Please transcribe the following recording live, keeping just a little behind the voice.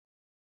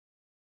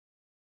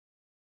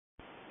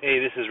Hey,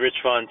 this is Rich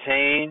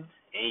Fontaine,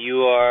 and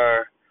you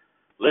are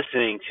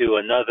listening to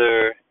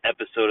another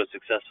episode of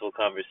Successful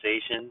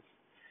Conversations.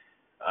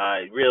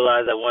 I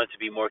realized I wanted to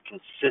be more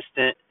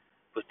consistent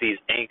with these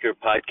anchor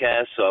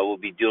podcasts, so I will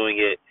be doing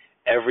it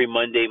every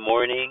Monday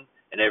morning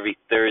and every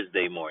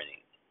Thursday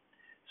morning.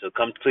 So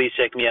come please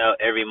check me out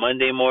every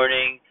Monday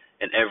morning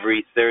and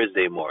every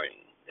Thursday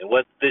morning. And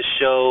what this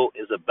show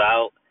is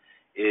about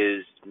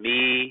is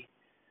me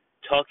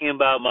talking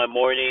about my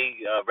morning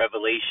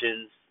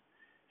revelations,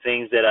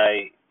 things that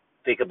I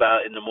think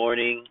about in the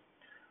morning,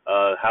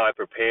 how I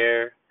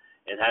prepare,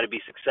 and how to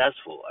be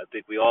successful. I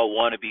think we all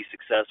want to be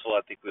successful.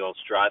 I think we all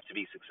strive to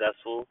be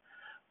successful.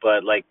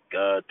 But like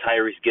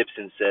Tyrese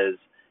Gibson says,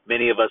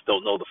 many of us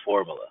don't know the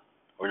formula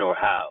or know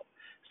how.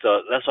 So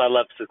that's why I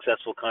love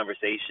successful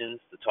conversations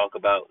to talk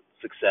about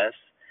success,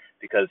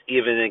 because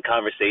even in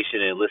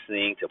conversation and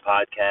listening to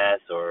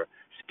podcasts or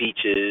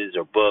speeches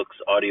or books,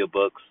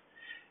 audiobooks,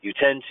 you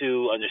tend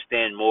to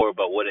understand more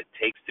about what it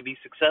takes to be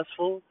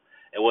successful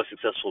and what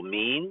successful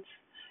means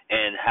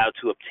and how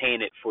to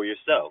obtain it for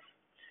yourself.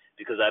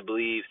 Because I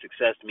believe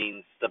success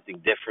means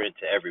something different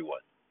to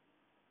everyone.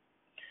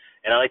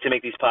 And I like to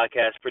make these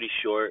podcasts pretty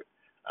short.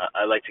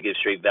 I like to give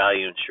straight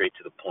value and straight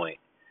to the point.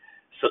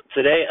 So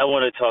today I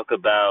want to talk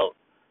about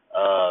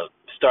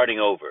starting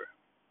over.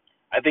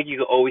 I think you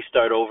can always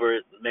start over.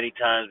 Many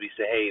times we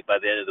say, hey, by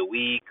the end of the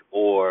week,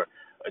 or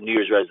a New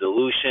Year's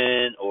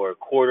resolution, or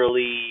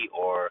quarterly,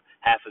 or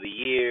half of the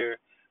year,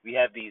 we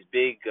have these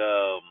big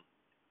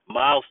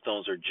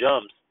milestones or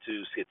jumps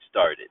to get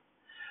started.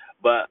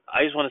 But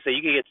I just want to say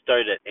you can get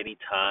started at any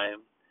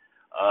time.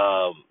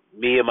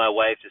 Me and my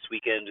wife this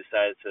weekend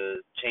decided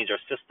to change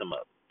our system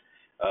up,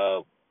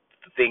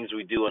 the things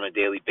we do on a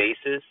daily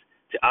basis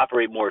to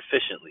operate more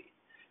efficiently,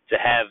 to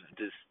have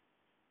this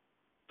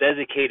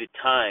dedicated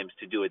times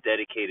to do a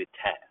dedicated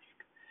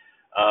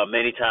task.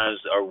 Many times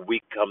our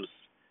week comes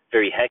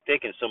very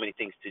hectic and so many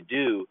things to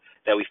do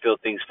that we feel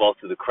things fall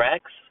through the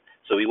cracks.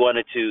 So we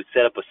wanted to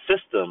set up a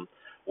system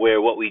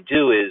where what we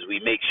do is we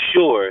make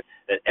sure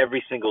that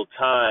every single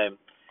time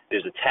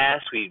there's a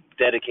task, we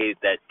dedicate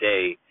that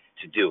day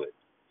to do it.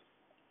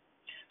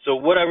 So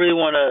what I really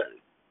want to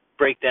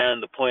break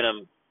down, the point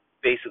I'm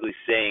basically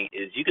saying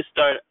is you can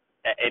start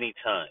at any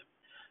time.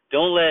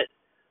 Don't let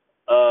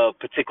a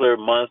particular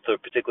month or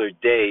particular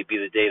day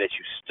be the day that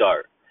you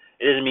start.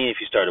 It doesn't mean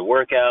if you start a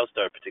workout,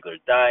 start a particular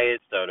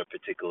diet, start a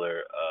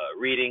particular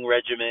reading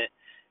regimen.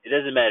 It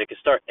doesn't matter. It can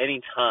start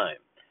any time.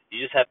 You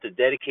just have to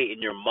dedicate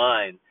in your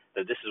mind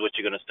that this is what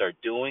you're going to start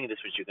doing,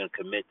 this is what you're going to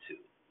commit to.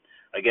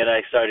 Again,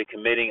 I started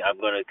committing. I'm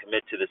going to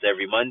commit to this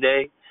every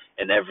Monday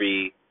and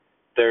every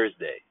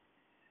Thursday.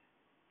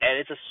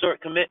 And it's a short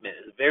commitment.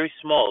 It's very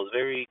small. It's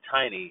very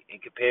tiny in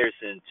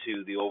comparison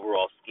to the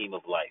overall scheme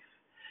of life.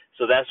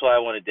 So that's why I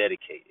want to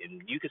dedicate.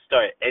 And you can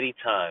start at any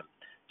time.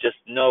 Just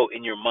know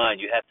in your mind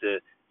you have to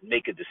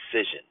make a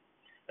decision.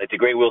 Like the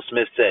great Will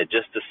Smith said,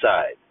 just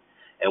decide.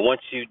 And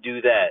once you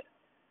do that,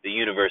 the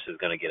universe is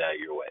going to get out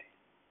of your way.